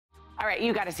All right,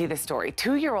 you got to see this story.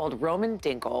 2-year-old Roman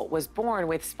Dinkel was born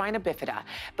with Spina Bifida,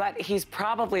 but he's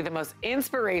probably the most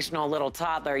inspirational little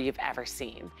toddler you've ever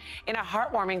seen. In a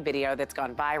heartwarming video that's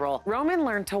gone viral, Roman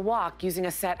learned to walk using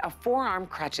a set of forearm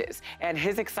crutches, and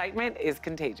his excitement is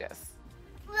contagious.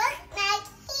 Look, Maggie.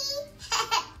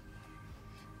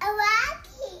 A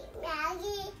rocky,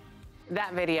 Maggie.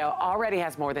 That video already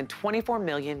has more than 24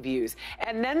 million views.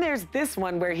 And then there's this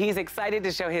one where he's excited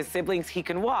to show his siblings he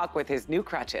can walk with his new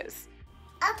crutches.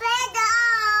 Open the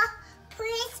door,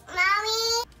 please,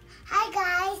 Mommy. Hi,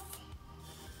 guys.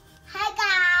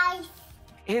 Hi, guys.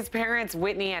 His parents,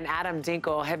 Whitney and Adam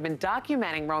Dinkel, have been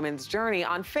documenting Roman's journey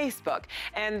on Facebook,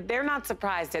 and they're not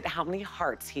surprised at how many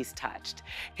hearts he's touched.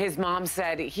 His mom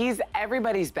said he's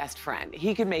everybody's best friend.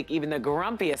 He could make even the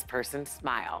grumpiest person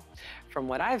smile. From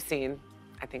what I've seen,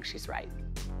 I think she's right.